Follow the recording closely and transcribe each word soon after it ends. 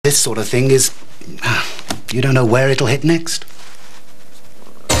this sort of thing is... you don't know where it'll hit next.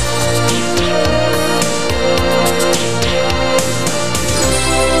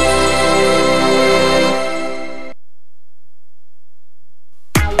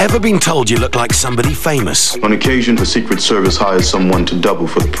 Ever been told you look like somebody famous? On occasion, the Secret Service hires someone to double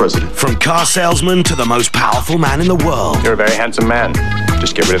for the president. From car salesman to the most powerful man in the world. You're a very handsome man.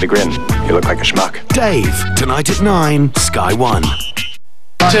 Just get rid of the grin. You look like a schmuck. Dave, tonight at 9, Sky 1.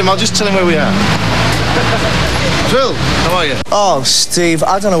 Tim, I'll just tell him where we are. Phil, how are you? Oh, Steve,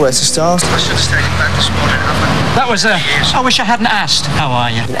 I don't know where to start. I should have stayed back this morning. That was, I wish I hadn't asked. How are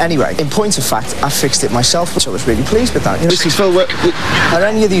you? Anyway, in point of fact, I fixed it myself, which I was really pleased with that. You know, Listen, Phil, are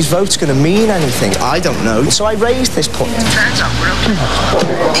any of these votes going to mean anything? I don't know. So I raised this point. Turns out we're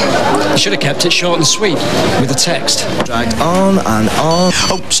okay. You should have kept it short and sweet, with a text. Dragged on and on.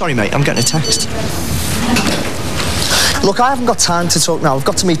 Oh, sorry, mate, I'm getting a text. Look, I haven't got time to talk now. I've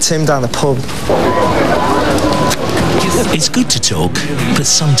got to meet Tim down the pub. It's good to talk, but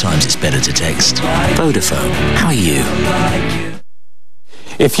sometimes it's better to text. Vodafone, how are you?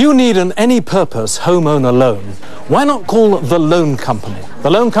 If you need an any-purpose homeowner loan, why not call the Loan Company? The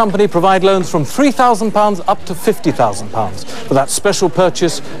Loan Company provide loans from £3,000 up to £50,000 for that special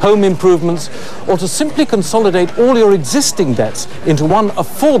purchase, home improvements, or to simply consolidate all your existing debts into one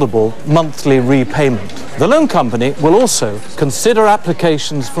affordable monthly repayment. The Loan Company will also consider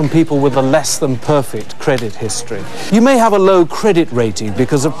applications from people with a less than perfect credit history. You may have a low credit rating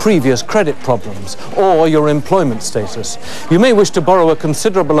because of previous credit problems or your employment status. You may wish to borrow a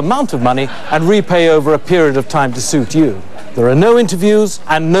considerable amount of money and repay over a period of time to suit you. There are no interviews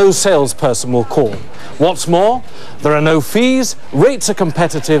and no salesperson will call. What's more, there are no fees, rates are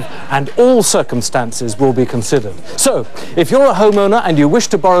competitive, and all circumstances will be considered. So, if you're a homeowner and you wish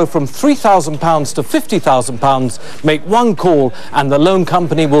to borrow from £3,000 to £50,000, make one call and the Loan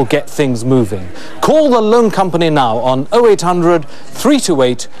Company will get things moving. Call the Loan Company now on 0800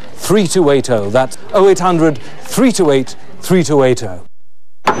 328 3280. That's 0800 328 3280.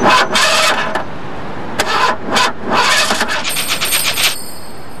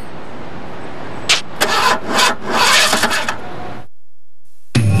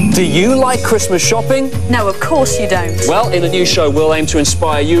 Do you like Christmas shopping? No, of course you don't. Well, in the new show, we'll aim to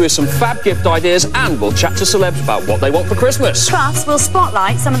inspire you with some fab gift ideas and we'll chat to celebs about what they want for Christmas. Plus, we'll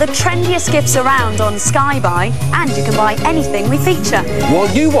spotlight some of the trendiest gifts around on Sky Buy, and you can buy anything we feature. While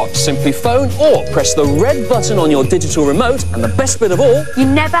you watch, simply phone or press the red button on your digital remote, and the best bit of all, you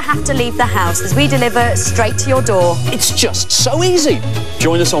never have to leave the house as we deliver straight to your door. It's just so easy.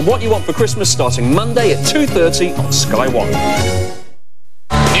 Join us on What You Want for Christmas starting Monday at 2:30 on Sky 1.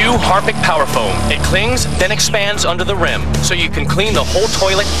 New Harpic Power Foam. It clings, then expands under the rim, so you can clean the whole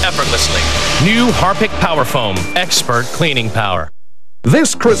toilet effortlessly. New Harpic Power Foam. Expert cleaning power.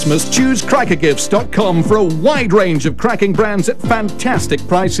 This Christmas, choose crackergifts.com for a wide range of cracking brands at fantastic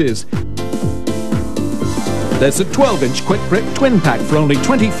prices. There's a 12-inch quick grip twin pack for only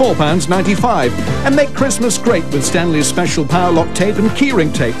 £24.95. And make Christmas great with Stanley's special power lock tape and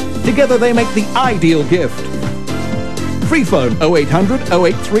keyring tape. Together they make the ideal gift. Free phone 0800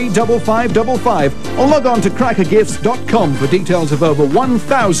 083 5555 or log on to crackergifts.com for details of over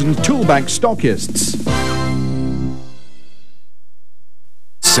 1,000 Toolbank stockists.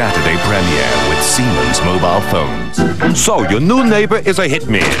 Saturday premiere with Siemens mobile phones. So your new neighbor is a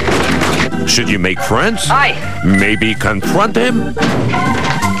hitman. Should you make friends? Aye. Maybe confront him?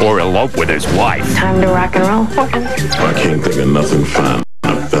 Or elope with his wife? Time to rock and roll. I can't think of nothing fun.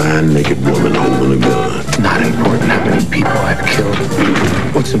 A fine naked woman holding a gun. It's not important how many people I've killed.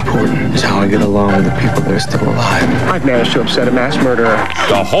 What's important is how I get along with the people that are still alive. I've managed to upset a mass murderer.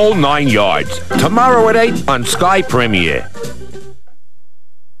 The whole 9 yards. Tomorrow at 8 on Sky Premiere.